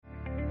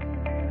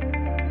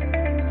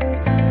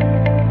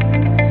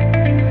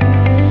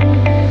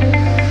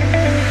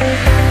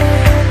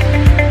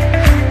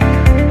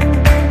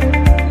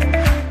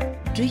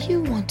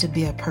want to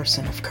be a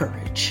person of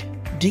courage?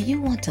 Do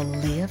you want to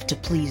live to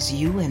please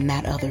you and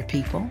not other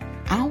people?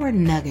 Our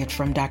nugget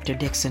from Dr.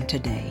 Dixon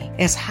today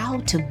is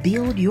how to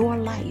build your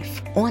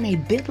life on a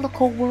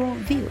biblical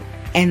worldview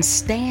and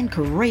stand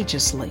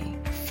courageously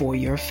for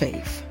your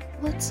faith.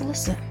 Let's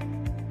listen.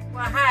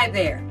 Well, hi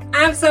there.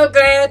 I'm so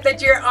glad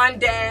that you're on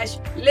Dash,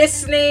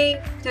 listening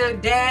to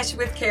Dash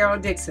with Carol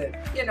Dixon.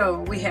 You know,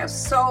 we have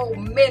so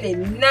many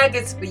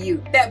nuggets for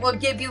you that will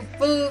give you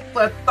food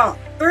for thought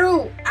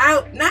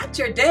throughout, not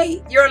your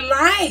day, your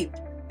life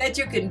that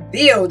you can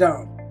build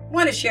on. I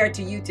want to share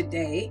to you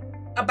today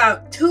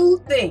about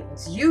 2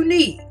 things you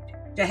need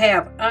to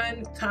have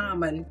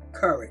uncommon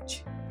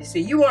courage. You see,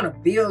 you want to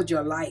build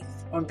your life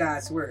on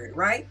God's word,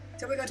 right?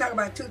 So we're going to talk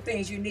about 2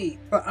 things you need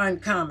for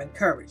uncommon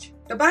courage.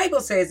 The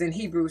Bible says in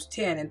Hebrews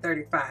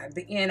 10:35,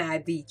 the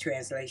NIV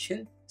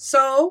translation,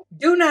 "So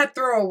do not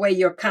throw away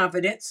your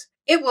confidence.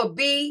 It will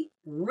be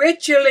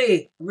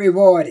richly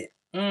rewarded."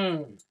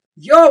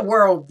 Your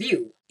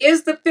worldview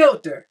is the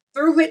filter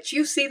through which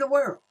you see the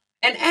world.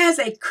 And as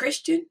a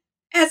Christian,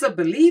 as a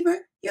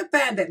believer, you'll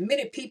find that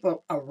many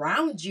people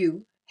around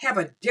you have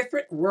a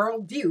different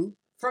worldview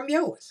from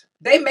yours.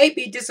 They may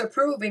be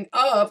disapproving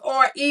of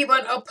or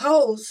even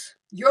oppose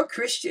your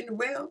Christian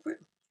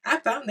worldview. I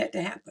found that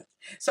to happen.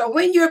 So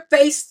when you're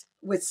faced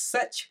with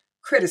such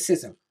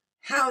criticism,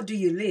 how do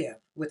you live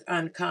with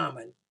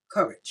uncommon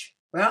courage?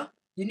 Well,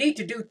 you need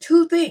to do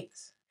 2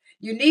 things.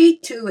 You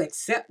need to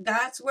accept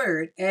God's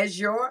word as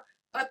your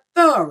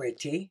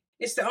authority.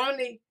 It's the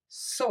only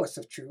source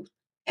of truth.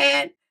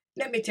 And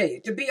let me tell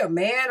you, to be a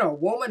man or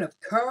woman of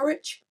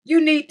courage,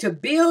 you need to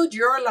build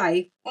your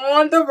life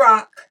on the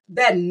rock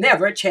that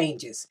never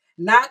changes,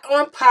 not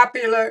on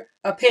popular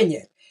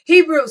opinion.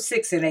 Hebrews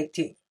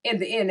 6:18 in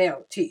the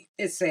NLT,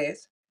 it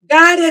says,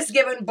 God has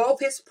given both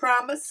his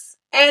promise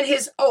and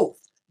his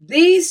oath.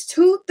 These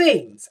 2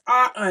 things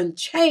are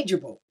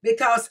unchangeable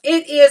because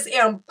it is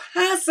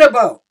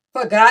impossible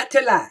for God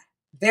to lie.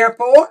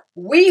 Therefore,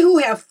 we who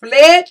have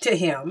fled to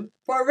him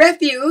for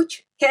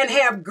refuge can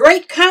have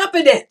great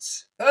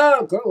confidence.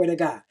 Oh, glory to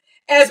God.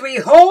 As we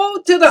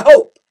hold to the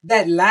hope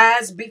that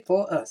lies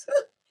before us.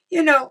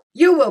 You know,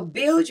 you will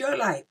build your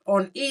life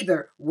on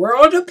either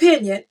world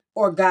opinion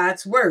or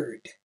God's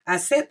word. I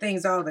say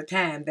things all the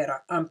time that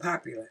are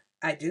unpopular.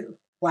 I do.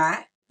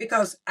 Why?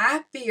 Because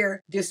I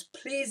fear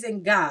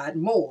displeasing God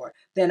more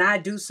than I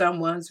do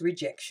someone's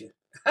rejection.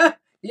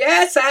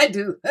 Yes, I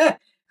do.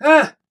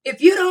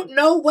 If you don't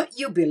know what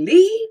you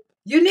believe,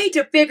 you need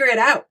to figure it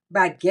out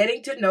by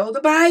getting to know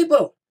the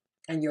Bible.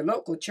 And your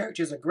local church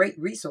is a great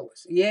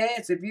resource.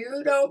 Yes, if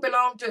you don't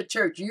belong to a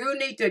church, you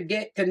need to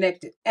get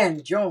connected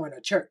and join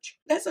a church.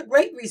 That's a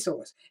great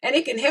resource. And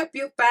it can help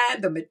you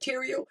find the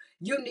material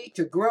you need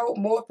to grow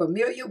more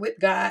familiar with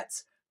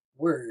God's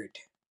word.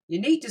 You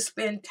need to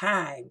spend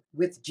time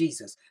with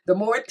Jesus. The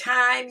more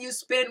time you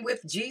spend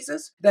with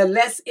Jesus, the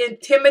less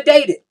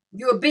intimidated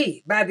you'll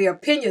be by the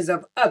opinions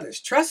of others.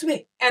 Trust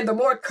me. And the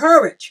more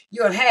courage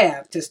you'll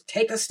have to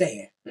take a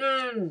stand.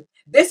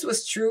 This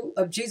was true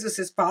of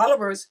Jesus'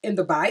 followers in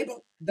the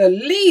Bible. The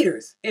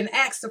leaders in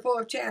Acts the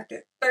 4th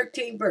chapter,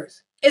 13th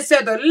verse. It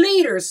said the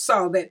leaders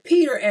saw that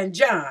Peter and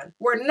John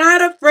were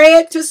not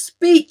afraid to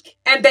speak,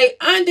 and they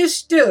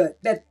understood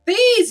that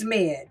these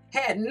men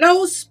had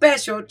no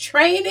special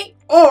training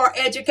or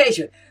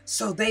education.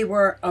 So they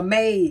were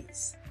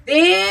amazed.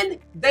 Then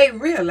they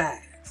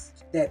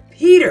realized that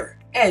Peter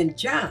and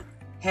John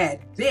had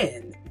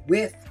been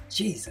with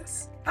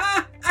Jesus.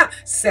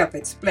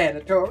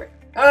 Self-explanatory.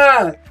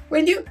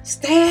 When you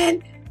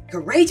stand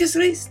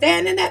courageously,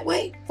 standing that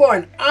way for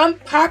an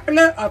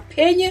unpopular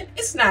opinion,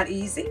 it's not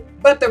easy.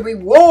 But the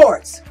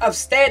rewards of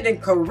standing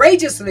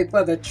courageously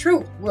for the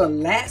truth will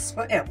last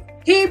forever.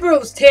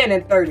 Hebrews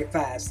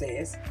 10:35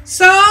 says,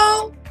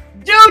 "So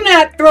do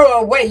not throw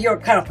away your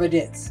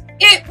confidence.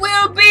 It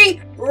will be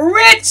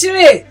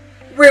richly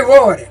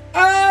rewarded."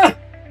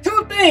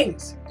 2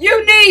 things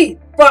you need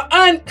for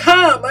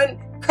uncommon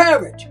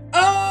courage.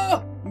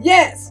 Oh,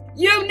 yes,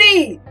 you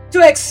need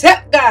to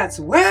accept God's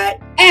word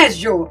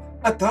as your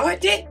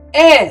authority,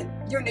 and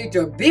you need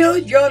to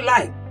build your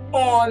life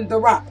on the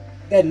rock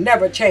that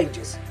never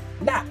changes,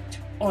 not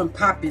on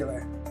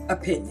popular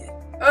opinion.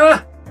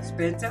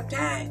 Spend some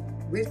time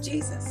with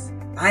Jesus.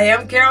 I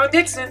am Carol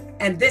Dixon,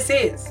 and this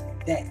is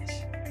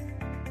Dash.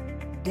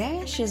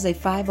 Dash is a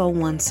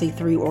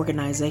 501c3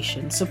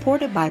 organization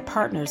supported by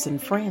partners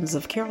and friends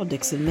of Carol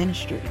Dixon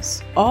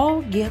Ministries.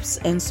 All gifts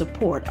and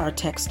support are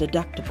tax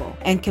deductible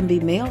and can be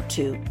mailed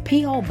to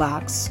P.O.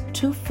 Box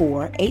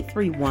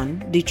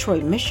 24831,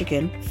 Detroit,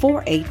 Michigan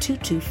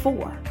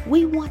 48224.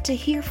 We want to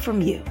hear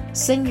from you.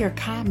 Send your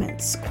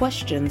comments,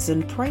 questions,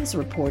 and praise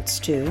reports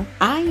to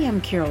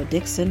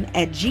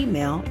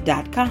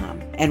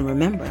IamCarolDixon@gmail.com. And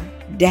remember,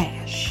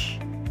 Dash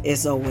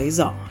is always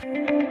on.